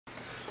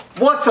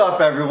What's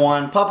up,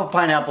 everyone? Papa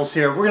Pineapple's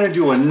here. We're gonna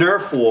do a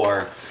Nerf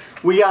war.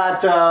 We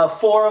got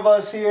 4 of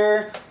us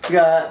here. We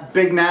got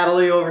Big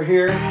Natalie over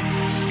here.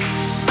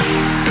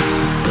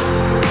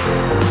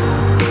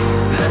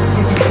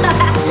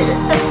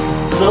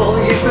 Little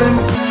Ethan.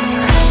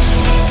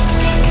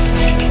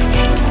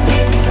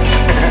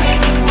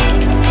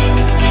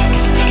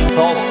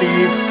 Tall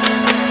Steve.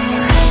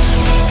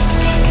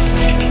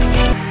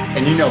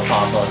 And you know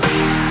Papa.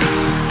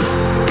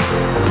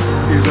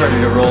 He's ready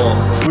to roll.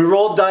 We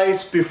rolled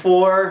dice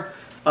before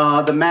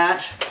the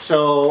match,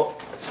 so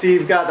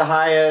Steve got the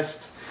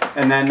highest,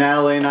 and then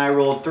Natalie and I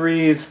rolled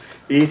 3s.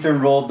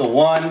 Ethan rolled the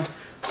 1.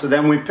 So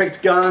then we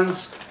picked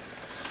guns,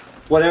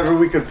 whatever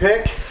we could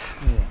pick.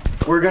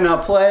 We're gonna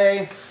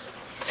play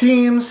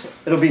teams.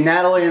 It'll be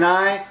Natalie and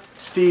I,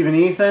 Steve and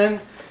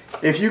Ethan.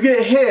 If you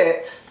get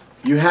hit,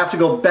 you have to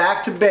go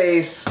back to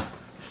base,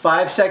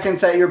 5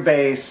 seconds at your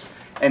base,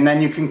 and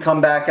then you can come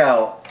back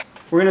out.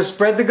 We're gonna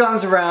spread the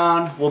guns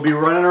around. We'll be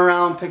running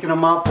around picking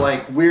them up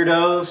like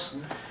weirdos.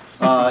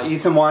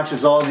 Ethan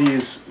watches all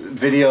these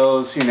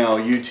videos, you know,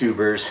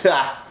 YouTubers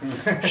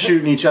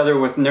shooting each other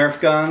with Nerf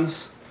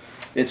guns.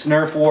 It's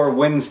Nerf War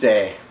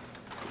Wednesday.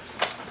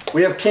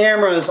 We have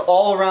cameras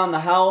all around the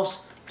house,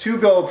 2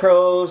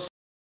 GoPros,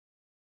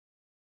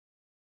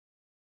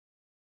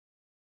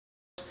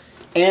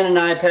 and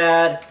an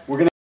iPad.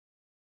 We're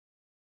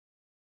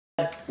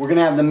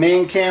gonna have the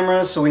main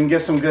camera so we can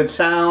get some good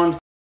sound.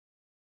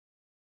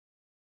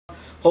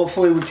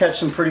 Hopefully we catch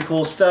some pretty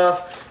cool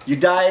stuff. You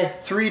die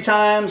 3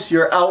 times,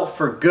 you're out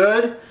for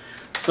good.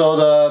 So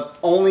the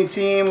only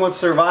team with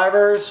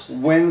survivors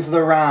wins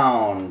the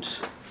round.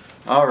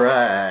 All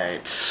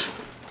right.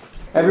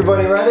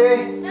 Everybody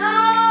ready?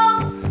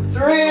 No!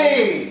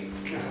 3,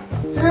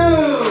 2,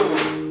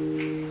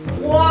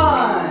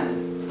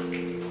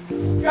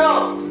 1,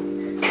 go!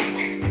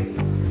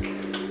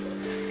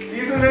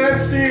 Ethan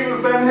and Steve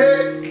have been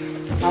hit.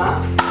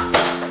 Huh?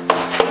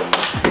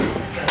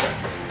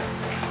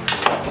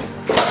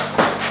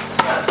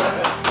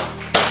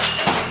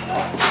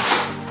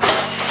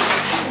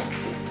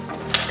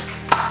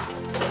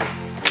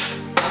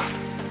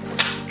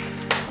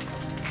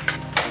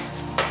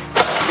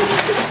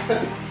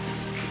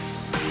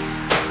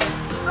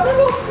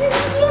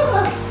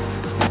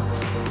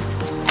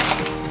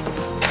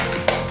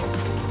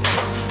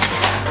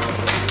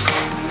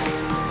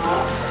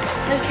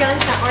 This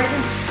gun's not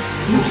working.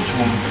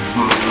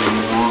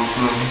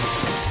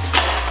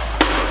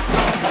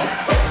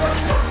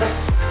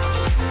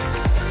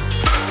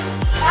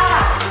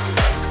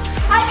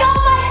 I got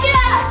my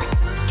gas!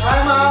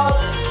 I'm out.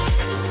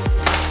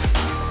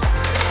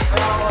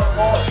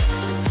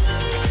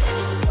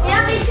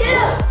 Yeah, me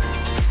too.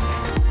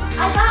 I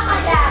got my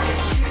gas.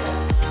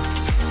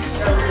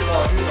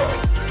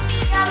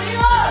 Yeah,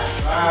 reload.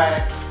 All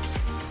right.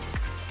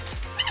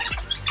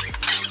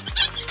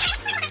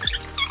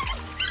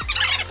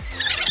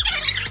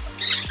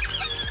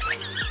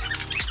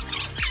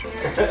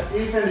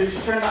 Ethan, did you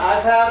turn the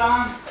iPad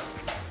on?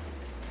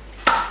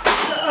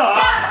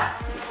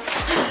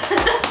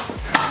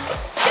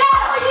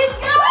 Dad, you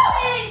got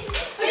me!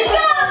 You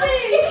got me!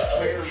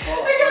 I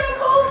got the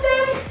whole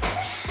thing.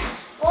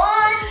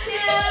 1,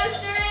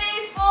 2,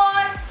 3,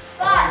 4,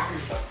 5.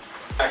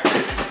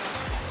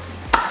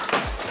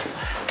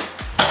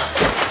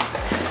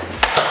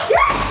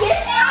 Yeah,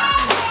 get you!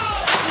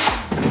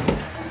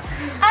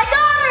 I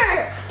got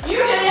her! You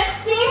didn't,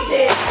 Steve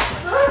did.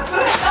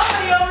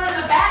 Somebody over in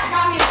the back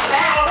got me in the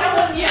back. That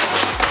wasn't you.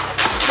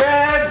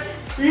 Dead!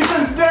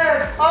 Ethan's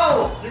dead!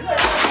 Oh! You got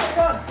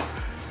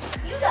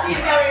Steve got me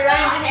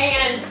right in the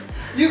hand.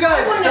 You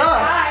guys I wouldn't suck!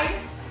 have died.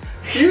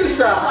 You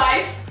suck!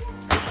 Life.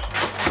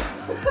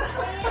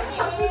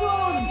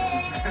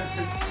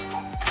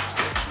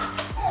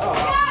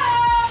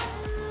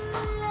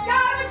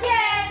 Got him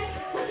again.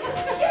 You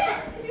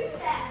can't do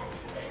that.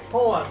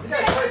 Hold on. You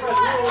gotta play by the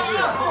rules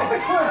here.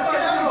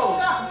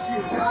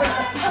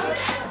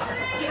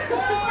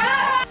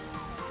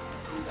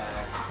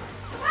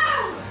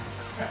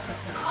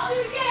 I'll do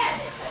it again.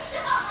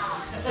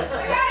 I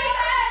got you,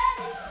 Ben.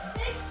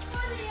 Thanks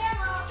for the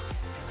ammo.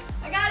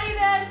 I got you,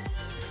 Ben.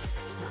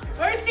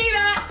 Where's Steve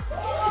at?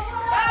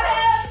 Got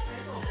him.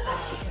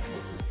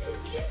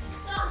 You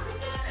suck.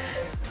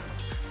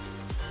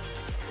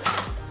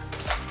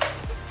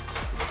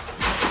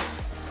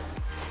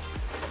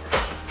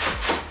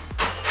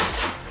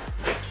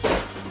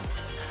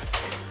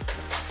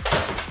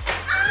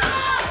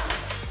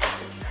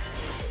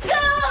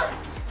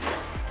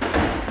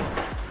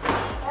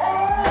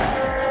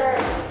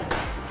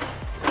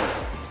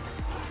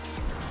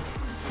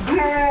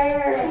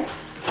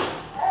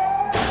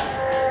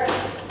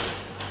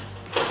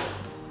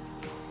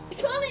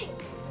 Coming!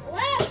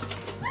 Left!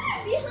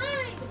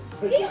 Behind!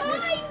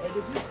 Behind!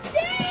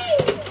 Dang!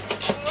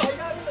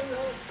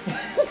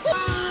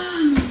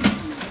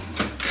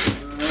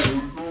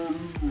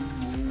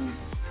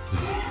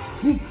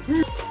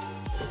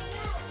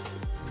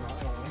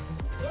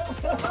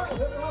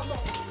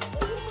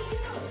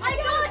 I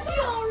got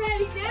you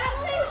already,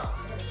 Natalie!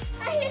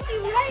 I hit you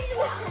right in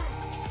the head!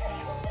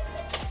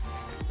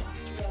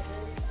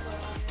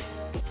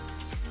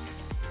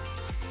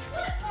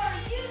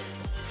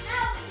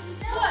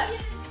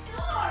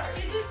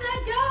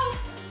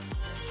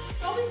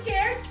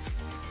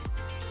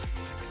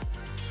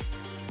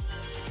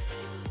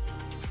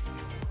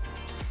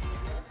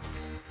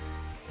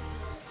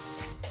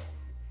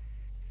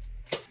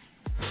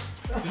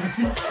 Look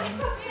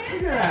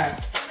at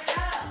that.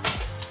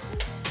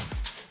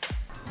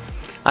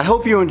 I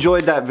hope you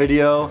enjoyed that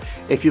video.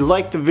 If you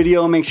liked the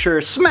video, make sure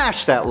to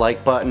smash that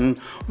like button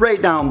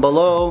right down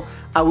below.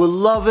 I would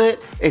love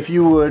it if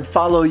you would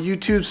follow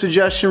YouTube's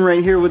suggestion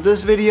right here with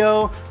this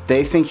video.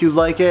 They think you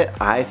like it,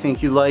 I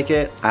think you like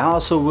it. I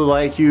also would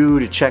like you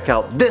to check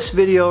out this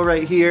video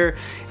right here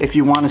if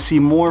you want to see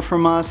more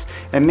from us,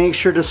 and make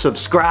sure to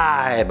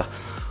subscribe.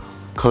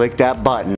 Click that button.